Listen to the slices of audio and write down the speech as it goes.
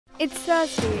It's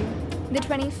Thursday, the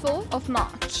 24th of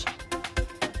March.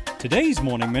 Today's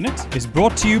Morning Minute is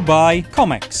brought to you by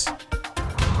Comex.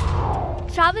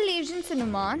 Travel agents in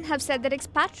Oman have said that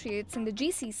expatriates in the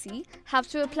GCC have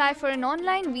to apply for an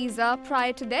online visa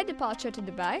prior to their departure to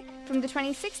Dubai from the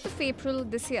 26th of April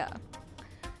this year.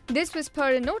 This was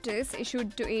per a notice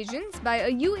issued to agents by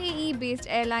a UAE-based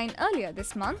airline earlier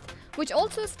this month, which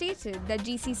also stated that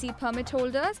GCC permit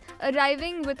holders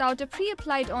arriving without a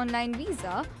pre-applied online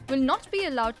visa will not be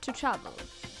allowed to travel.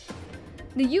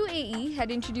 The UAE had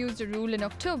introduced a rule in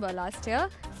October last year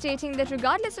stating that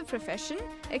regardless of profession,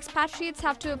 expatriates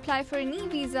have to apply for an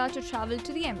e-visa to travel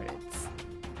to the Emirates.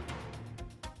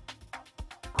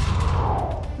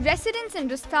 Residents in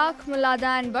Rustaq,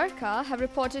 Mulada and Barka have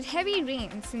reported heavy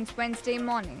rain since Wednesday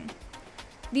morning.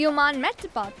 The Oman Met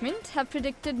Department have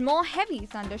predicted more heavy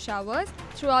thunder showers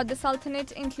throughout the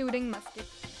Sultanate, including Muscat.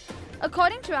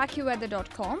 According to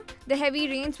AccuWeather.com, the heavy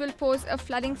rains will pose a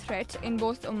flooding threat in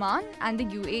both Oman and the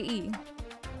UAE.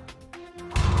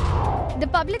 The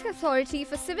Public Authority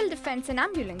for Civil Defence and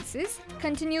Ambulances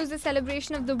continues the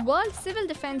celebration of the World Civil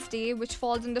Defence Day, which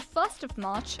falls on the 1st of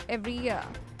March every year.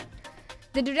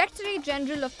 The Directorate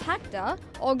General of PACDA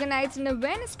organized an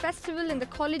awareness festival in the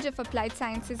College of Applied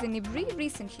Sciences in Ivry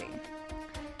recently.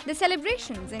 The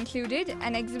celebrations included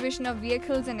an exhibition of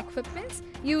vehicles and equipments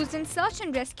used in search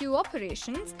and rescue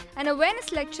operations and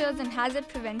awareness lectures on hazard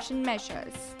prevention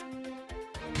measures.